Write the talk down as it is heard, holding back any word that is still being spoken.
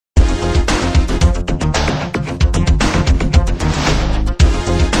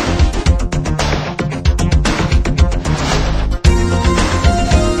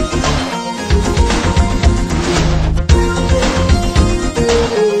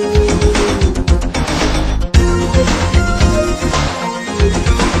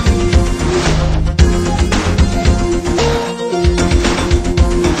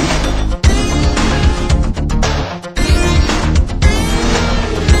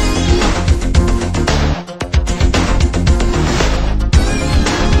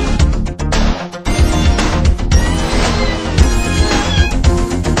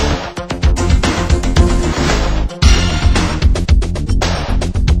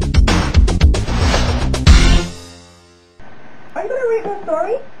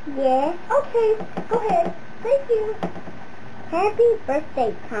story? Yeah. Okay, go ahead. Thank you. Happy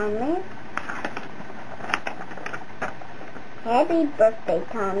birthday, Thomas. Happy birthday,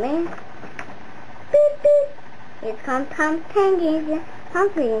 Thomas. Beep, beep. Here comes Tom's tank engine. Tom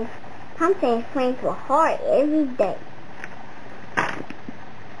saying friends were hard every day.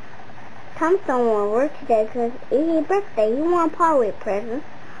 Tom don't want to work today because it's his birthday. He want to party with presents,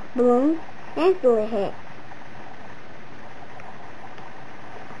 balloons, and silly hat.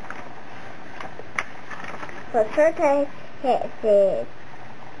 So Turtle Hat said,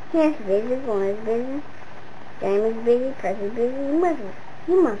 Ken's busy, Lauren's busy, Jamie's busy, Percy's busy,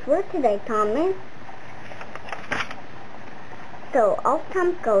 you must work today, Thomas. So off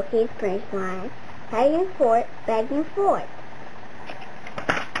Tom goes his French line, back and forth.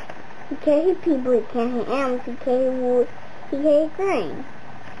 He carried people, he carried animals, he carried wood, he carried grain.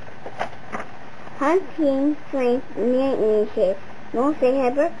 Tom's team friends near and said, no one say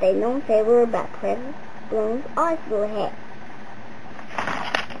happy birthday, no one say a word about presents, balloons, or school hat.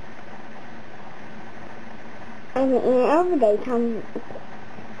 At the end of the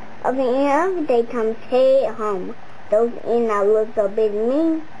day, Tom stayed at home. Those in that look so big and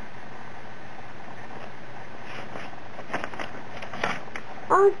mean.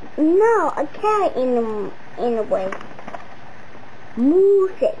 Oh no, a cat in the way. Moo,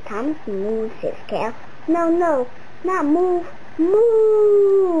 said Thomas. Moo, said Cal. No, not move.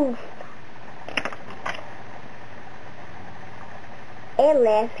 Move. At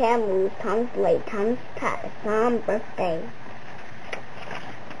last, Cal moved. Thomas late. Thomas tired. Some birthday.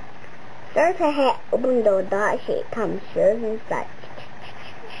 Turtle Hat opened the door, shit, Thomas shows inside.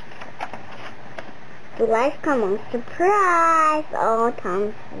 The lights come on, surprise! All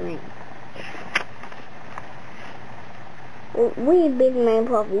Tom's friends. We big man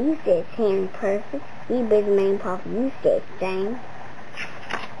Papa, you said Sam Percy. We big man Papa, you said James.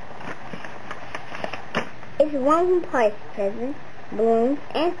 It's one party present, balloons,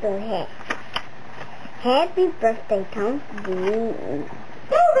 and the hat. Happy birthday, Tom.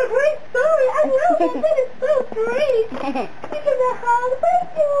 That was a great story. I love it. That is so great. You did the whole thank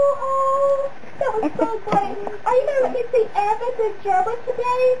you. Oh, that was so great. Are you going to let me see Abbott and Gerber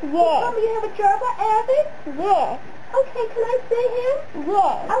today? Yes. Tell me you have a Gerber Abbott? Yes. Okay, can I see him?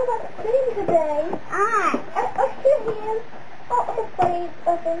 Yes. I would like to see him today. Alright. Here he is. Oh, I'm afraid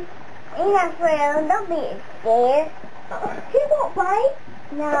of him. You're not afraid. Don't be scared. He won't bite?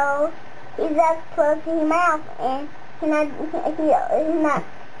 No. He's just closing his mouth and he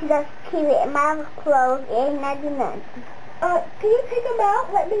just keep his mouth closed and he not do nothing. Can you take him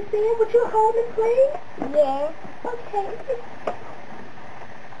out? Let me see him. Would you hold him, please? Yes. Okay.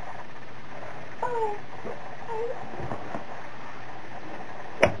 Oh.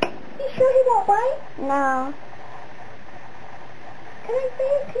 You sure he won't bite? No. Can I see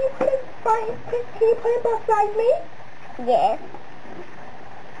him? Can you put him beside me? Yes.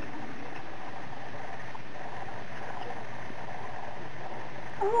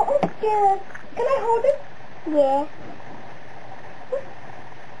 Oh, I'm scared. Can I hold him? Yes.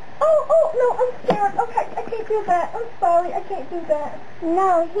 Oh, no, I'm scared. Okay, I can't do that. I'm sorry, I can't do that.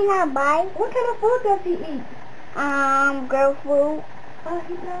 No, he not bite. What kind of food does he eat? Girl food.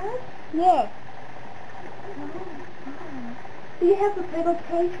 He does? Yes. Do you have a little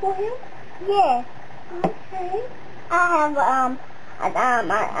cage for him? Yes. Okay. I have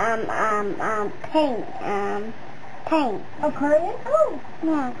paint. Aquarium? Oh.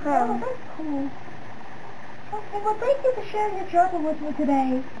 Yeah, Oh, that's cool. Okay, well, thank you for sharing your trouble with me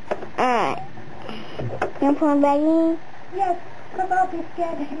today. Alright. You want to put him back in? Yes, because I'll be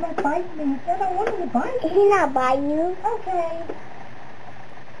scared that he might bite me. I don't want him to bite me. He not bite you. Okay.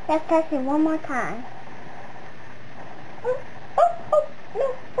 Let's touch it one more time. Oh, no,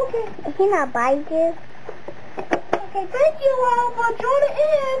 okay. He not bite you. Okay, thank you all for joining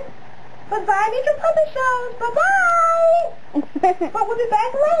in. Bye-bye, Nature Puppet Shows. Bye-bye. But we'll be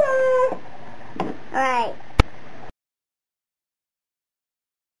back later. Alright.